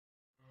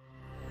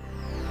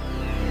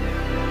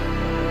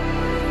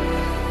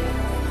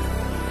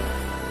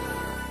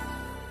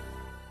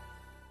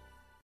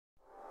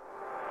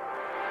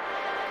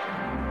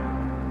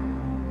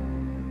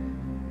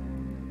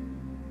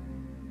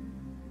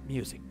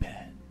Music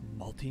Pen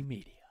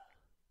Multimedia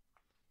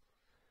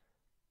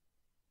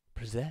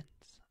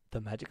presents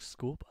the Magic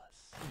School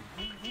Bus.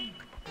 Here we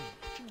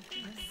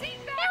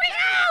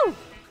go!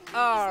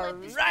 All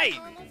right,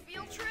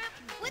 Field trip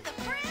with a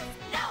friend?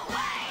 No way!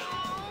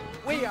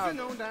 we are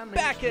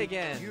back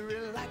again.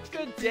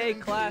 Good day,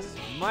 class.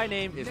 My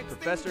name is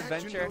Professor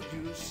Adventure,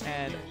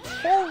 and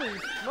holy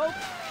smoke,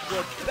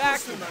 we're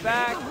back to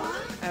back,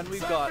 and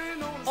we've got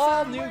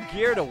all new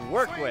gear to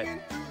work with.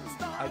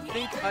 I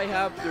think I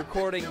have the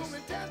recordings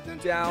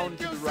down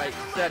to the right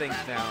settings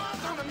now,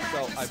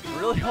 so I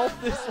really hope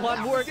this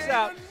one works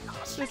out.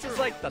 This is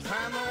like the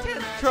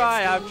 10th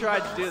try I've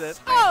tried to do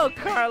this. Oh,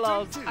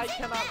 Carlos, I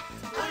cannot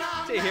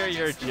wait to hear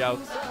your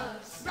jokes.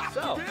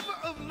 So,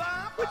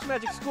 which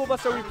Magic School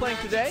Bus are we playing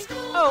today?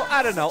 Oh,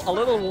 I don't know, a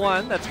little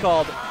one that's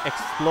called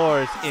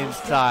Explores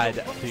Inside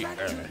the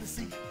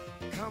Earth.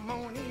 Come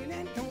on!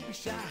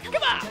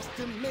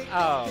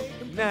 Oh,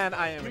 man,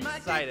 I am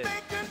excited.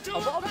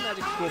 Of all the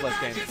Magic School Bus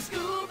games,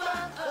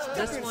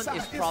 this one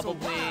is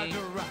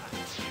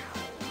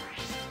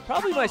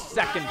probably my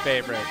second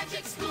favorite.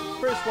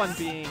 First one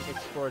being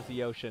Explores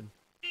the Ocean.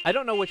 I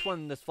don't know which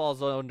one this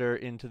falls under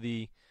into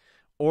the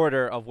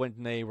order of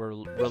when they were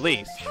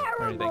released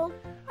or anything.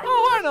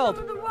 Oh, Arnold!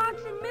 The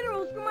rocks and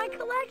minerals for my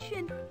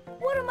collection.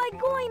 What am I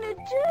going to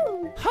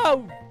do?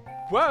 Oh,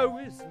 woe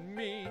is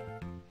me.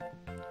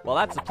 Well,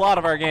 that's the plot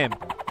of our game.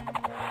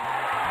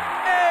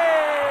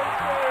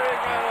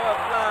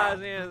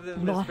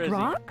 Lost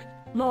rocks?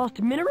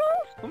 Lost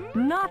minerals?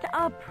 Not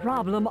a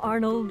problem,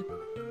 Arnold.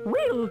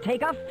 We'll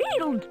take a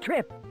field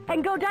trip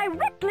and go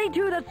directly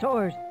to the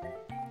source.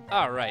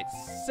 All right,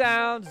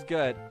 sounds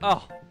good.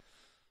 Oh,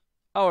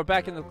 we're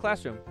back in the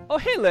classroom. Oh,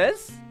 hey,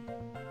 Liz.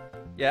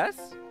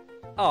 Yes?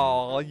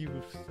 Oh,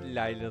 you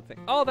sly little thing.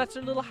 Oh, that's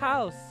her little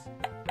house.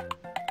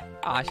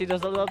 Ah, she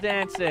does a little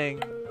dancing.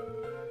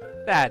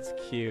 That's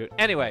cute.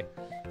 Anyway,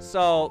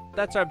 so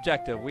that's our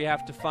objective. We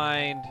have to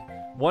find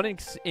one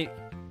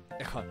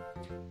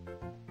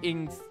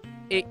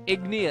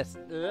igneous.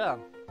 Ugh.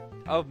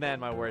 Oh man,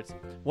 my words.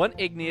 One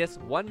igneous,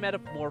 one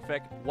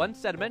metamorphic, one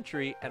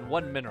sedimentary, and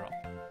one mineral.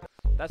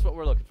 That's what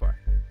we're looking for.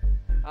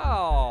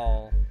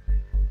 Oh,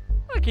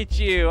 look at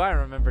you. I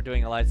remember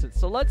doing a license.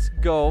 So let's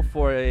go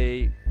for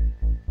a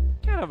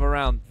kind of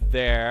around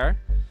there.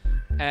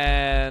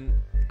 And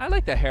I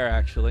like the hair,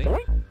 actually.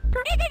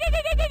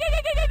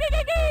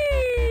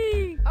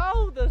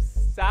 Oh, the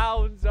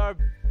sounds are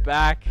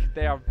back.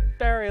 They are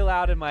very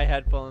loud in my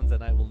headphones,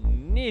 and I will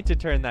need to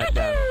turn that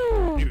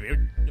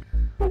down.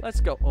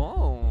 Let's go.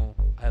 Oh,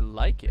 I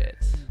like it.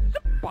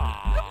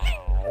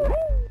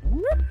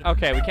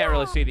 Okay, we can't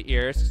really see the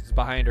ears 'cause it's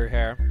behind her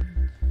hair.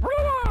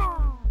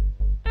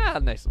 Ah,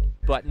 nice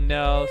button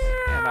nose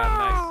and a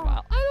nice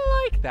smile.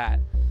 I like that.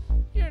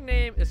 Your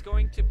name is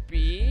going to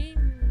be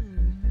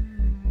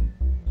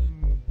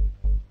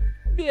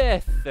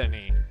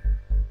Bethany.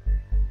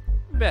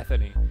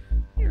 Bethany.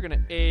 You're going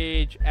to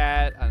age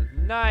at a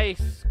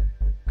nice,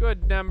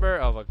 good number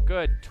of a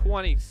good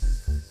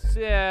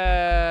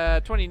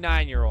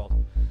 29-year-old.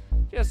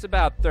 Just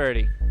about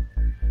 30.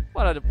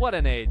 What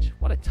an age.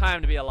 What a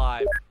time to be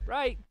alive.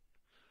 Right?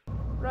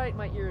 Right,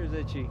 my ear is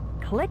itchy.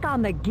 Click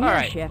on the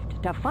gear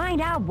shift to find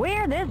out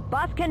where this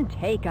bus can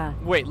take us.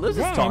 Wait, Liz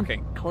is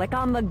talking. Click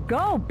on the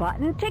go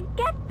button to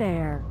get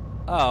there.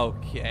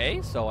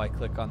 Okay, so I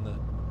click on the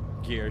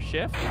gear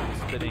shift,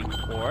 spinning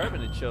orb,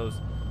 and it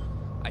shows,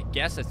 I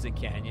guess it's a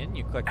canyon.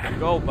 You click the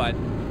go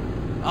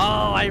button.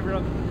 Oh, I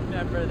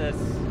remember this.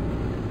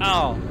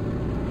 Oh,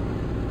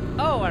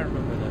 I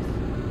remember this.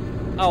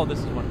 Oh, this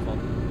is wonderful.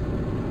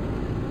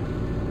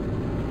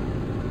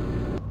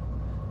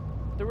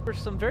 There were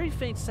some very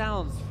faint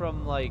sounds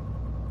from, like,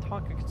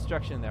 Tonka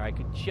Construction there. I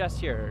could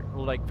just hear,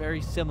 like, very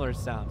similar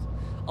sounds.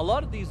 A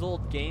lot of these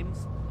old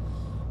games,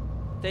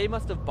 they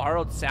must have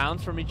borrowed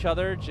sounds from each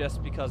other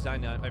just because, I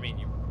mean,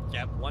 you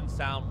get one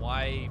sound,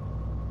 why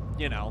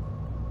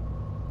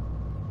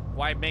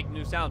make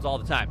new sounds all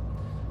the time?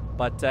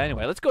 But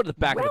anyway, let's go to the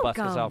back of the bus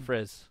to South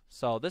Frizz.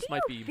 So this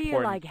might be important.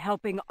 Feel like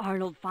helping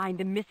Arnold find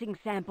the missing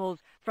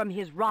samples from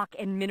his rock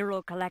and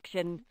mineral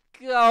collection?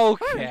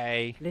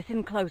 Okay.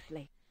 Listen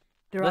closely.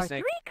 There are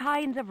three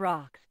kinds of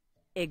rocks: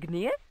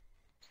 igneous,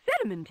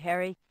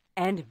 sedimentary,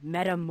 and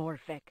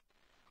metamorphic.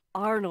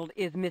 Arnold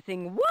is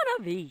missing one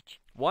of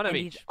each.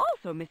 He's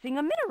also missing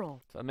a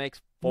mineral. So it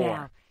makes 4.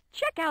 Now,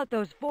 check out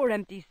those 4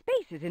 empty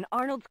spaces in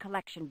Arnold's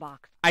collection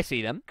box. I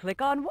see them.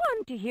 Click on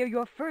one to hear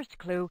your first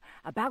clue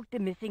about the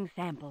missing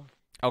samples.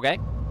 Okay.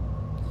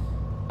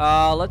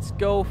 Let's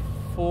go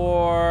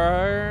for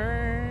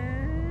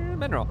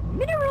mineral.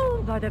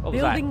 Minerals are the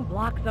building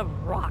blocks of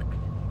rocks,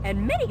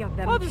 and many of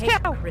them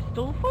take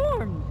crystal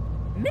forms.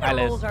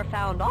 Minerals are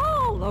found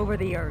all over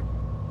the earth.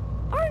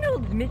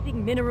 Arnold's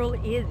missing mineral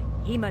is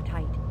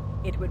hematite.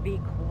 It would be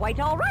quite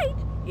all right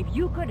if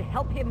you could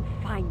help him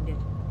find it.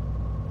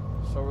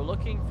 So we're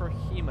looking for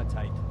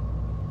hematite.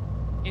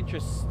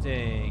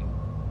 Interesting.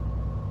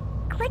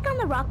 Click on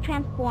the rock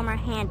transformer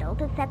handle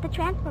to set the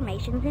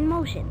transformations in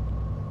motion.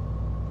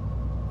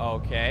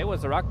 Okay,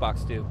 what's the rock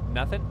box do?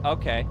 Nothing?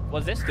 Okay,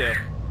 what's this do?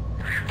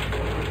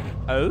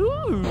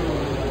 Oh.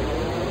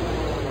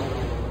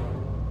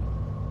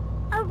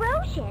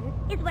 Erosion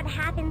is what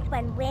happens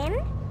when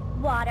wind,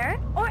 water,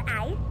 or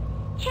ice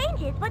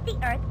changes what the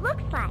Earth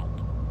looks like.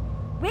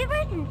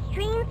 Rivers and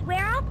streams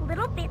wear off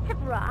little bits of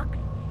rocks,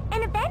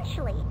 and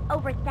eventually,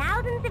 over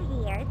thousands of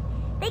years,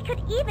 they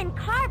could even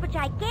carve a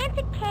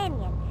gigantic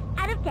canyon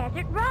out of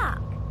desert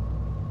rock.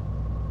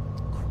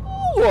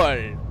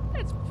 Cool!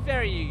 That's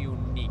very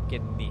unique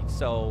and neat.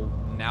 So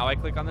now I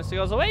click on this, it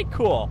goes away.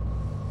 Cool.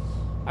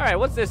 Alright,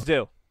 what's this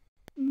do?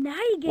 Now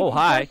you get to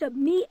dress up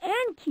me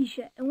and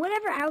Keisha in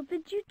whatever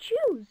outfit you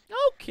choose.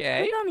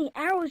 Okay. Click on the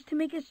arrows to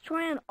make us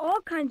try on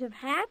all kinds of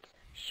hats,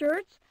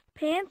 shirts,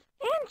 pants,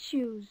 and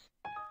shoes.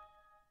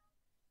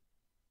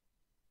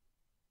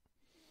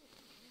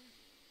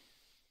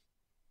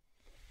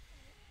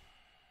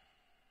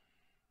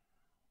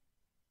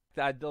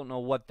 I don't know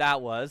what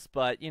that was,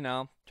 but, you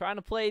know, trying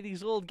to play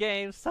these old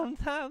games,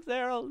 sometimes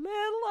they're a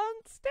little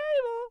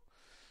unstable.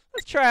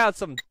 Let's try out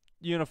some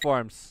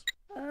uniforms.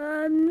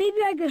 Maybe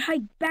I could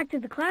hike back to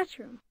the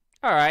classroom.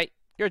 Alright,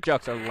 your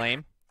jokes are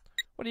lame.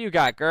 What do you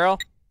got, girl?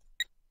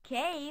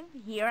 Cave,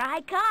 here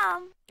I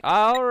come.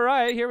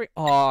 Alright, here we...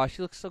 Oh,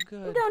 she looks so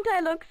good. Don't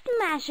I look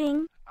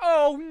smashing?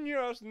 Oh,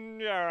 yes,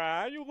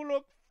 Nara, you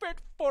look fit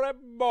for a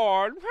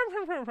board.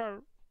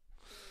 Well,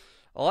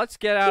 let's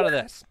get out of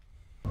this.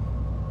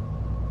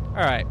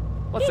 Alright,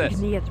 what's this?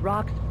 Igneous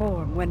rocks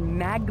form when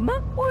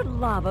magma or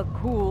lava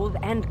cools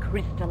and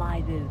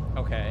crystallizes.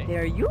 Okay.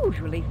 They're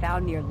usually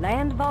found near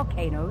land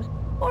volcanoes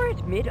or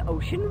at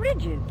mid-ocean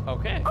ridges.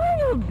 Okay.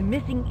 Arnold's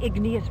missing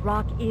igneous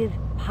rock is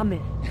pumice.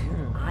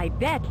 I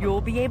bet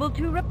you'll be able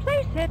to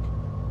replace it.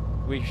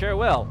 We sure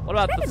will. What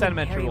about the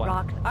sedimentary one?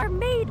 Rocks are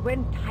made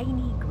when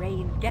tiny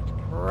grains get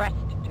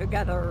pressed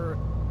together.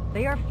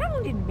 They are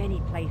found in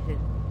many places,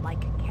 like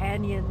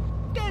canyons,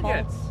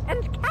 faults,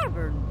 and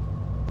caverns.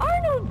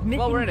 Arnold's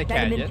missing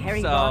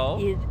sedimentary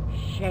rock is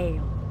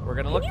shale. We're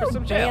gonna look for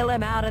some shale. Can you bail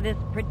him out of this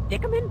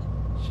predicament?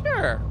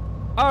 Sure.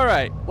 All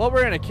right. Well,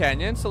 we're in a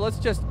canyon, so let's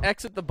just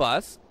exit the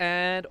bus.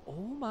 And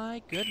oh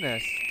my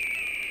goodness,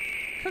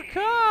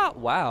 caca!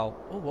 Wow.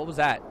 Oh, what was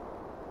that?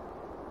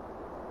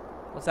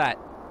 What's that?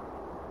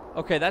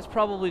 Okay, that's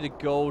probably to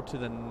go to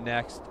the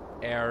next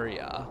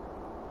area.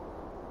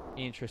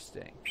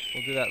 Interesting.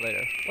 We'll do that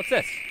later. What's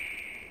this?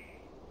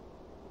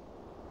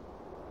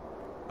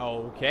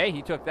 Okay,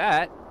 he took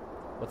that.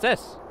 What's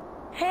this?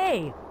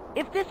 Hey,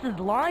 if this is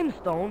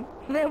limestone,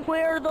 then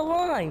where are the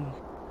limes?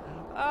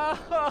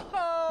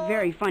 Oh,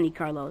 Very funny,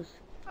 Carlos.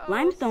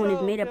 Limestone so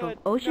is made up of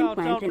ocean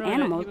plants and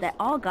animals that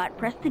all got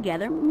pressed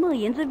together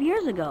millions of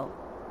years ago.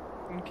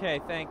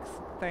 Okay, thanks.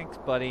 Thanks,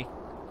 buddy.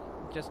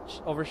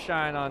 Just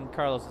overshine on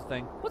Carlos's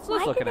thing. What's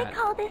Liz looking at? Why do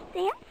they call this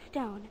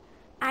sandstone?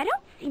 I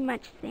don't see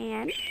much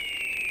sand.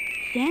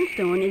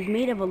 Sandstone is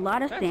made of a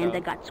lot of sand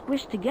that got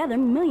squished together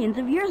millions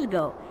of years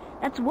ago.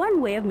 That's one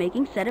way of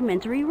making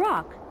sedimentary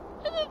rock.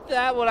 Isn't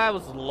that what I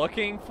was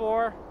looking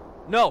for?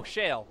 No,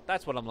 shale.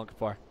 That's what I'm looking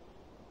for.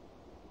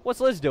 What's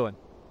Liz doing?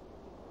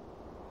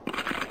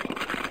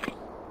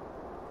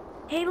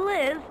 Hey,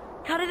 Liz,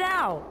 cut it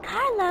out.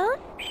 Carlos,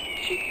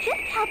 she's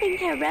just helping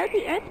to erode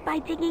the earth by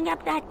digging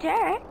up that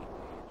dirt.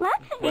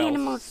 Lots of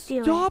animals do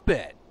it. Stop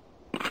it!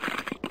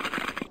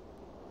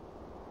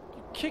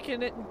 You're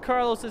kicking it in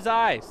Carlos's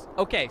eyes.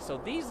 Okay,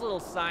 so these little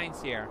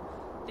signs here,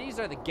 these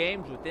are the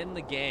games within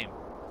the game.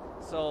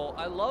 So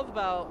I love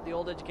about the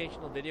old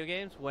educational video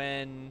games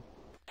when...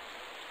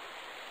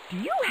 Do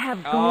you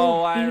have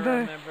gold I fever?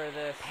 remember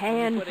this.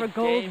 Pan for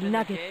gold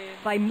nuggets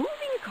by moving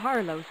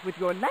Carlos with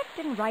your left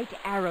and right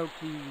arrow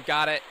keys.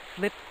 Got it.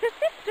 Flip the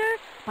sister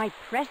by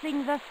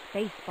pressing the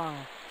space bar.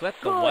 Flip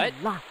the Good what?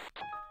 luck.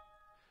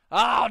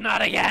 Oh,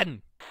 not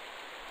again!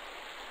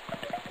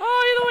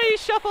 Oh, you know way he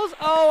shuffles?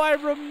 Oh, I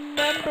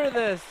remember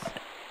this.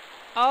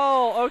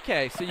 Oh,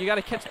 okay. So you got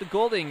to catch the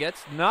gold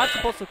ingots. Not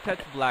supposed to catch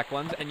the black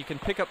ones, and you can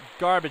pick up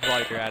garbage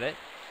while you're at it.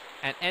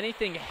 And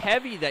anything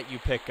heavy that you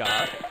pick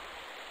up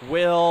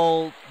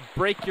will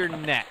break your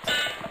net.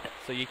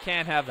 So you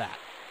can't have that.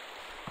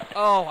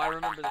 Oh, I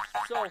remember this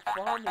so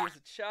fondly as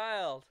a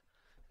child.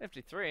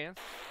 53. We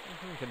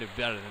can do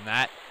better than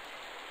that.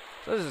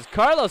 So this is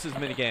Carlos's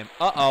minigame.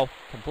 Uh-oh.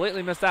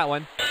 Completely missed that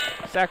one.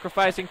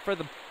 Sacrificing for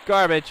the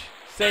garbage.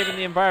 Saving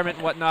the environment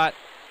and whatnot.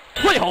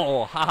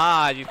 Oh,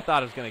 haha, you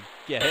thought I was going to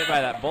get hit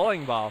by that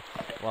bowling ball.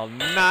 Well,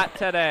 not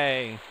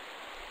today.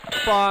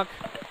 Bonk.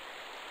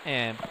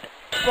 And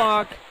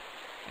bonk.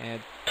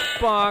 And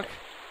bonk.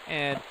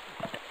 And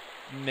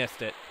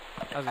missed it.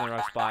 I was in the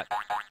wrong spot.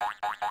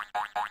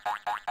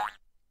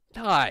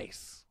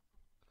 Nice.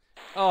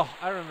 Oh,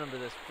 I remember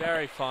this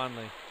very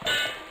fondly.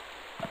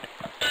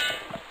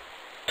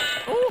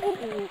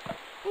 Ooh.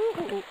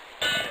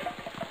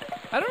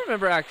 I don't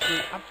remember actually.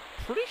 I'm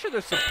pretty sure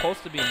there's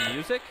supposed to be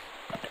music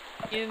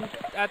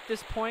at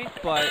this point,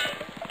 but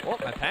oh,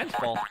 my pan's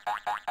full.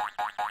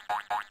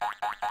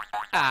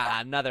 Ah,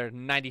 another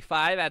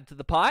 95 added to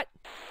the pot.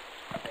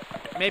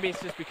 Maybe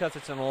it's just because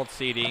it's an old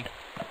CD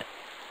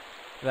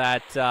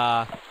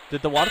that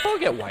Did the waterfall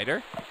get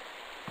wider?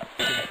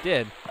 I think it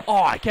did.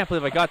 Oh, I can't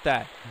believe I got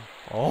that.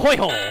 Oh,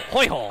 hoi-ho,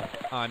 hoi-ho.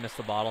 Oh, I missed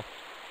the bottle.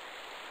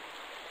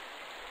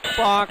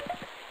 Bonk.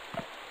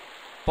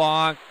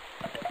 Bonk.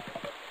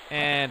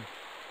 And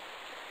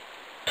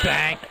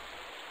bang.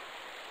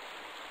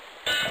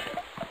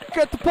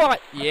 Get the pot.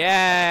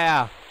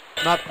 Yeah.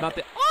 Not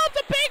the. Oh,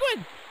 it's a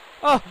penguin.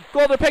 Oh,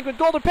 golden penguin,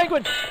 golden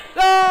penguin. Oh,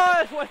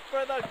 I went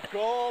for the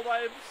gold.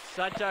 I'm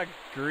such a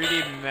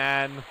greedy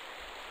man.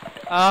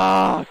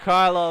 Oh,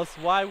 Carlos,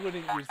 why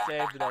wouldn't you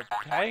save the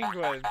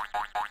penguin?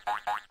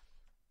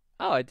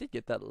 Oh, I did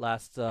get that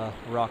last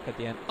rock at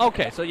the end.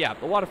 Okay, so yeah,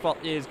 the waterfall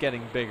is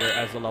getting bigger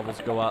as the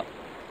levels go up.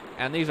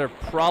 And these are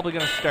probably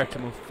going to start to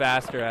move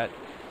faster at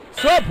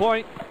some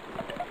point.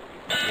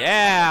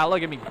 Yeah,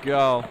 look at me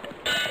go.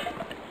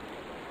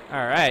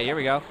 All right, here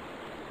we go.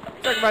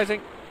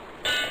 Sacrificing.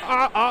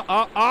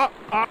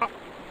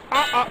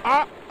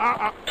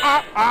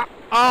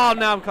 Oh,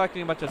 now I'm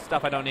collecting a bunch of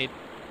stuff I don't need.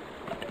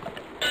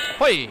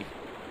 Hoi!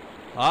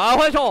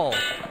 Oh,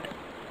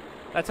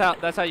 that's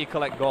how you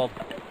collect gold.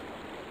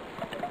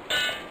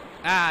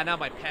 Ah, now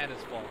my pan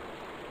is full.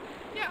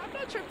 Yeah, I'm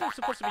not sure if there's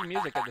supposed to be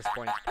music at this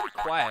point. It's pretty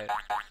quiet.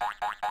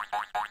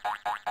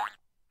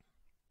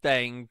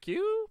 Thank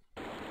you.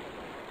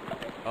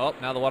 Oh,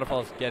 now the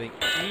waterfall is getting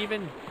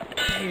even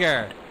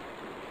bigger.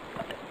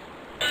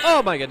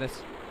 Oh my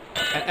goodness.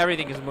 And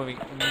everything is moving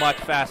much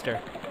faster.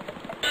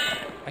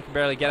 I can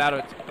barely get out of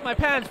it. My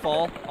pan's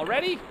full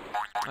already?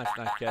 That's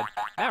not good.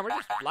 Man, we're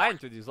just flying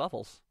through these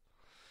levels.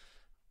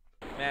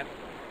 Man.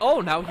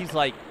 Oh, now he's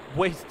like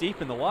waist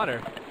deep in the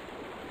water.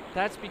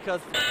 That's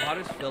because the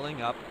water's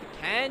filling up the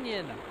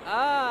canyon.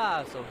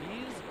 Ah, so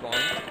he's going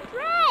to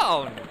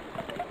drown.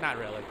 Not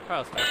really.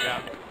 Carlos not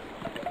drown.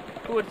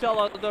 Who would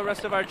tell the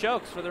rest of our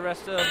jokes for the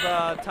rest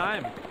of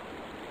time?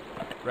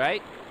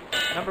 Right?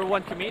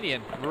 #1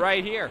 comedian,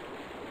 right here.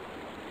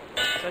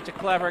 Such a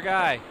clever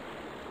guy.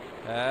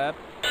 Oh,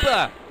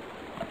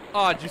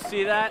 did you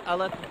see that? I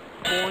let the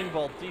bowling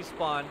ball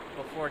despawn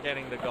before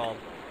getting the gold.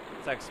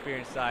 That's how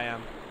experienced I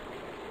am.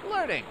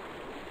 Learning.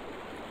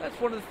 That's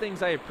one of the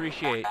things I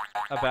appreciate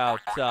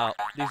about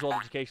these old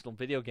educational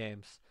video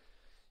games.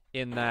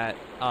 In that,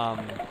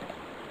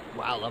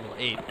 wow, level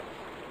 8.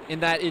 In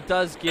that it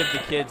does give the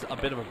kids a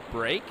bit of a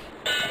break.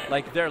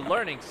 Like, they're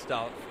learning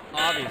stuff,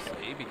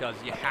 obviously, because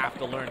you have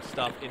to learn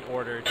stuff in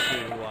order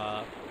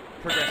to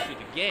progress through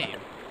the game.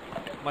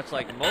 Much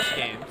like most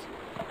games.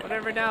 But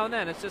every now and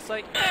then, it's just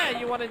like, yeah,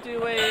 you want to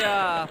do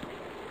a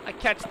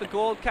catch the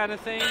gold kind of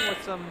thing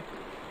with some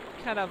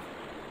kind of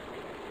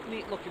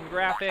neat-looking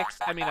graphics.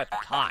 I mean, at the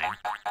time.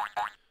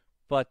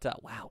 But,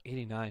 wow,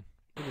 89.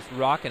 We're just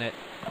rocking it.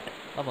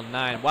 Level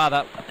 9. Wow,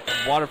 that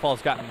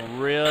waterfall's gotten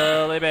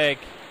really big.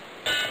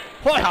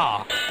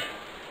 Hoi-ha!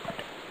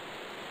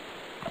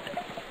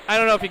 I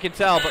don't know if you can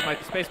tell, but my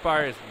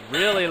spacebar is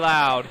really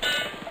loud.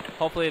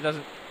 Hopefully it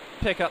doesn't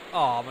pick up.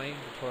 Oh, my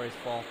inventory's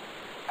full.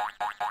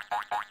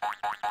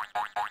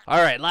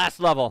 Alright, last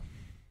level.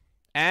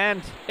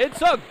 And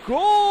it's a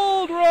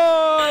gold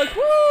rush!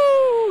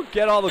 Woo!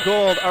 Get all the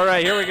gold.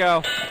 Alright, here we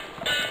go.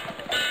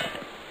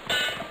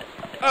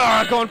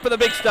 Ah, going for the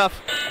big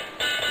stuff.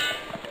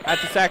 I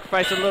have to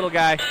sacrifice a little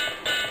guy.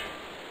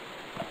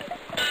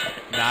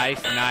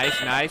 Nice,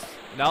 nice, nice.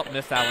 Nope,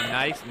 missed that one.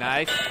 Nice,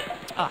 nice.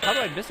 Ah, how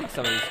am I missing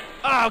some of these?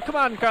 Oh, come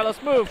on,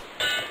 Carlos, move.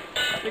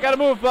 You gotta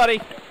move,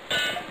 buddy.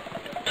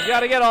 You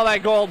gotta get all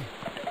that gold.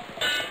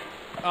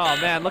 Oh,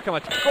 man, look how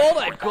much gold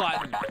I've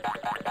gotten.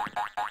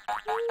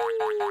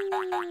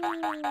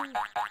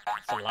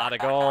 That's a lot of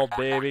gold,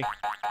 baby.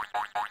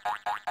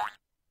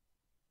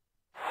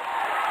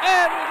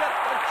 And we got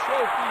the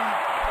trophy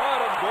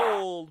pot of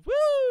gold.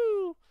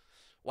 Woo!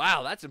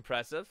 Wow, that's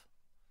impressive.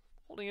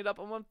 Holding it up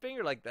on one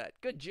finger like that.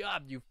 Good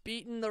job. You've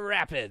beaten the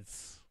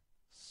Rapids.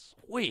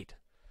 Sweet.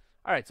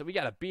 All right, so we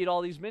got to beat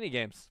all these mini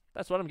games.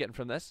 That's what I'm getting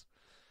from this.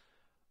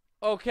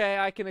 Okay,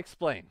 I can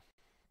explain.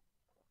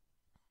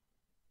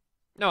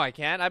 No, I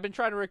can't. I've been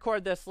trying to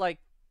record this like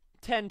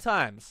 10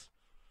 times.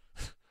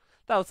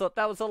 that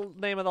was the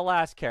name of the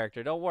last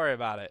character. Don't worry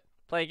about it.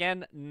 Play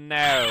again?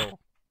 No.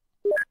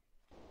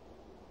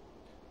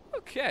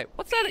 Okay,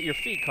 what's that at your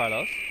feet,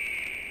 Carlos?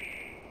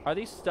 Are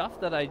these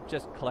stuff that I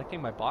just collecting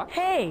in my box?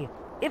 Hey,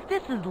 if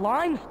this is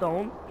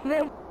limestone,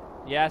 then...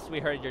 Yes, we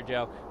heard your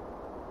joke.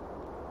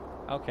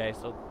 Okay,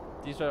 so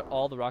these are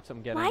all the rocks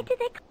I'm getting. Why did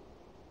they...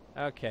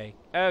 Okay,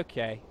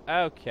 okay,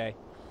 okay.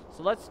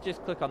 So let's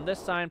just click on this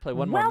sign, play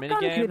one more minigame.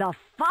 Welcome to the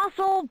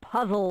Fossil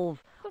Puzzles.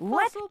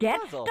 Let's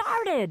get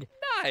started.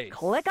 Nice.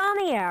 Click on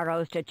the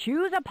arrows to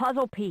choose a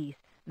puzzle piece.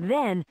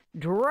 Then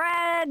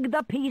drag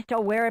the piece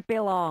to where it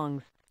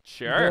belongs.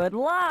 Sure. Good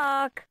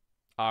luck.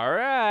 All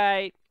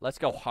right. Let's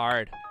go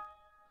hard.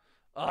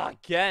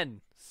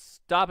 Again.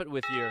 Stop it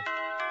with your...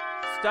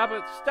 Stop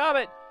it. Stop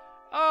it.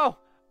 Oh.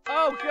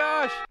 Oh,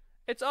 gosh.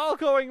 It's all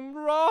going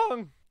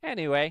wrong.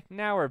 Anyway,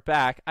 now we're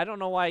back. I don't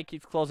know why it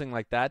keeps closing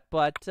like that,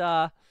 but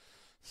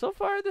so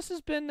far this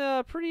has been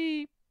a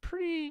pretty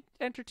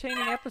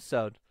entertaining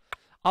episode.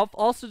 I've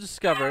also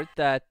discovered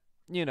that,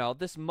 you know,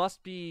 this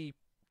must be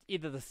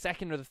either the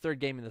second or the third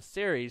game in the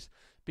series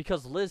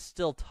because Liz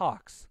still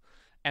talks.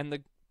 And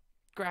the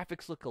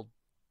graphics look a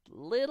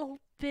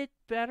little bit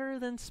better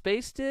than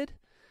Space did,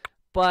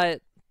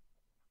 but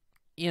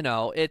you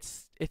know,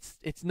 it's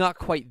not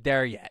quite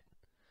there yet.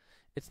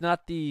 It's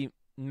not the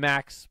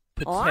max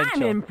potential. Oh,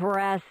 I'm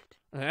impressed.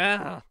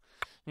 Yeah,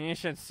 you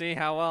should see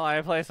how well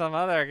I play some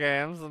other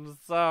games. I'm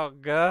so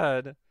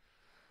good.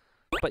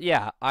 But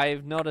yeah,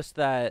 I've noticed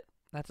that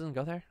doesn't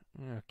go there.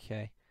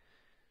 Okay,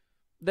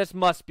 this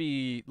must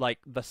be like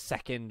the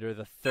second or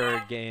the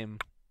third game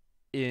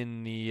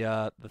in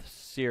the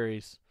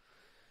series,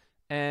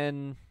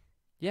 and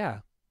yeah,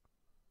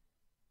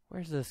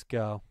 where's this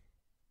go?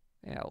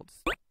 Yeah, we'll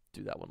just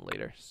do that one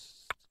later.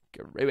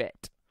 Screw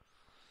it.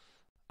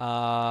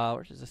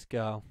 Where does this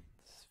go?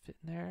 Does this fit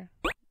in there?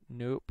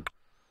 Nope.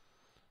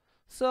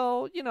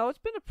 So, you know, it's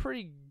been a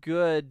pretty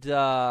good,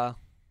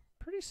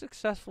 pretty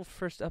successful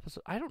first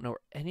episode. I don't know where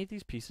any of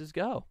these pieces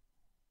go.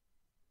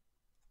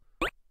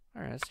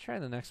 Alright, let's try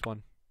the next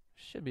one.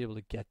 Should be able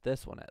to get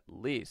this one at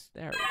least.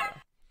 There we go.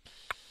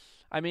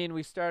 I mean,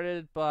 we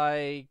started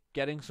by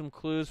getting some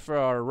clues for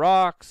our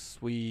rocks.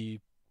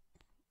 We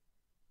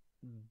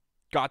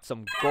got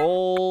some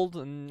gold,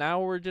 and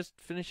now we're just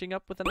finishing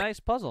up with a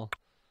nice puzzle.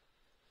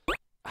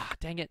 Ah,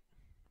 dang it.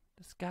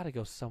 This gotta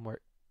go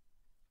somewhere.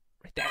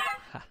 Right there.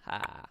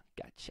 Haha,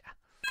 gotcha.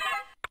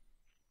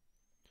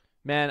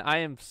 Man, I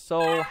am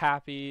so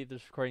happy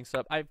this recording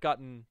stuff. I've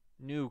gotten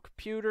new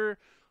computer,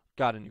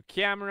 got a new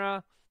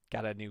camera,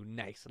 got a new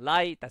nice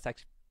light. That's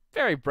actually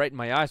very bright in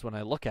my eyes when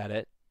I look at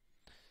it.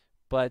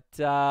 But,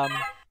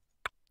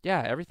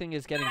 yeah, everything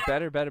is getting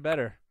better.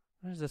 Where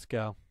does this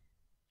go?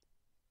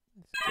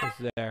 This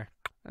goes there.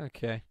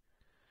 Okay.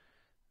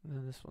 And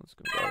then this one's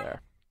going to go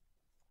there.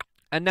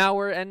 And now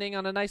we're ending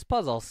on a nice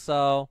puzzle,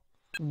 so...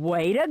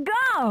 Way to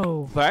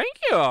go! Thank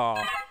you!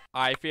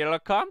 I feel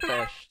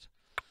accomplished.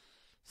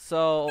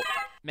 So,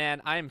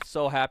 man, I am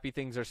so happy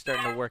things are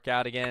starting to work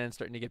out again and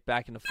starting to get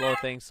back into flow of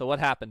things. So what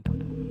happened?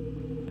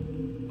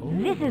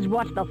 This is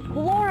what the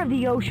floor of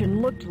the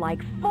ocean looked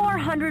like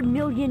 400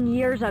 million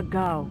years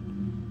ago.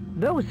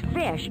 Those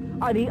fish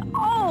are the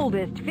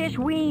oldest fish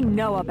we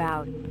know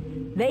about.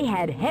 They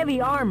had heavy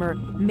armor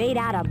made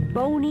out of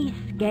bony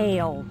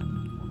scales.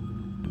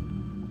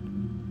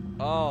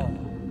 Oh.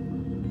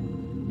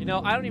 You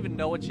know, I don't even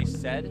know what she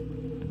said,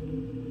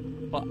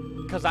 but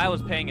because I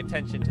was paying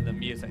attention to the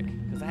music,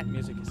 because that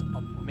music is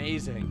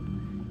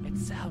amazing. It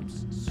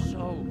sounds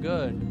so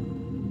good.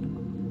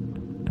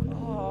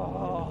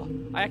 Oh,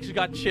 I actually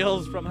got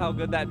chills from how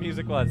good that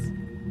music was.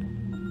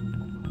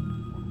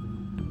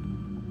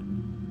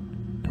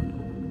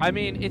 I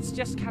mean, it's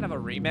just kind of a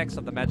remix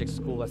of the Magic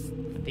School Bus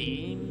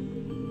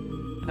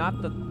theme,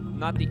 not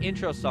the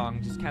intro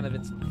song, just kind of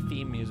its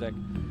theme music,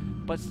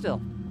 but still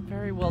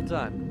very well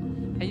done.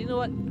 And you know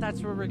what?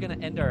 That's where we're gonna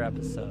end our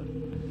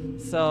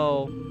episode.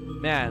 So,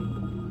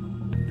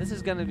 man, this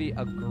is gonna be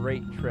a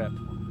great trip.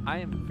 I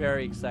am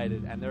very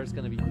excited, and there's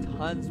gonna be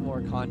tons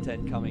more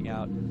content coming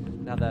out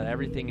now that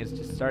everything is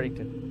just starting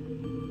to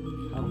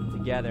come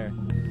together.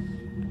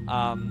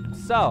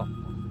 So,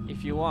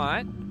 if you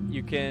want,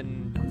 you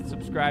can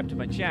subscribe to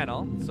my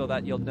channel so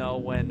that you'll know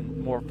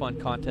when more fun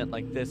content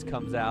like this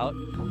comes out.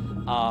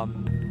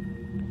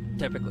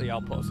 Typically,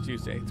 I'll post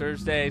Tuesdays,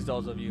 Thursdays.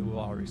 Those of you who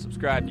already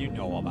subscribed, you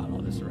know about all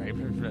this, right? If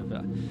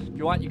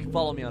you want, you can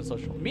follow me on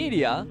social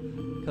media,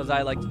 because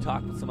I like to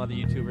talk with some other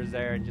YouTubers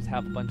there and just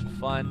have a bunch of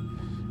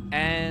fun.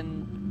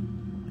 And,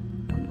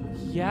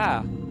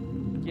 yeah,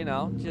 you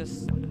know,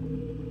 just,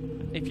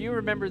 if you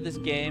remember this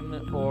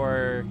game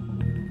or,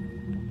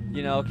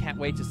 you know, can't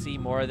wait to see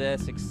more of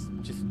this,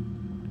 just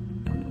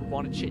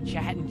want to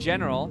chit-chat in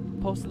general,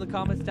 post in the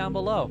comments down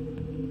below.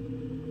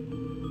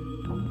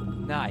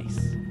 Nice.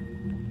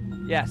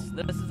 Yes,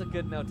 this is a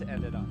good note to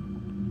end it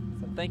on.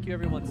 So thank you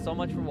everyone so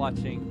much for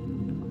watching,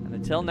 and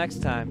until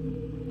next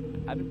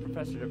time, I've been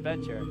Professor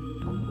Adventure,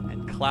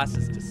 and class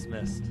is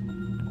dismissed.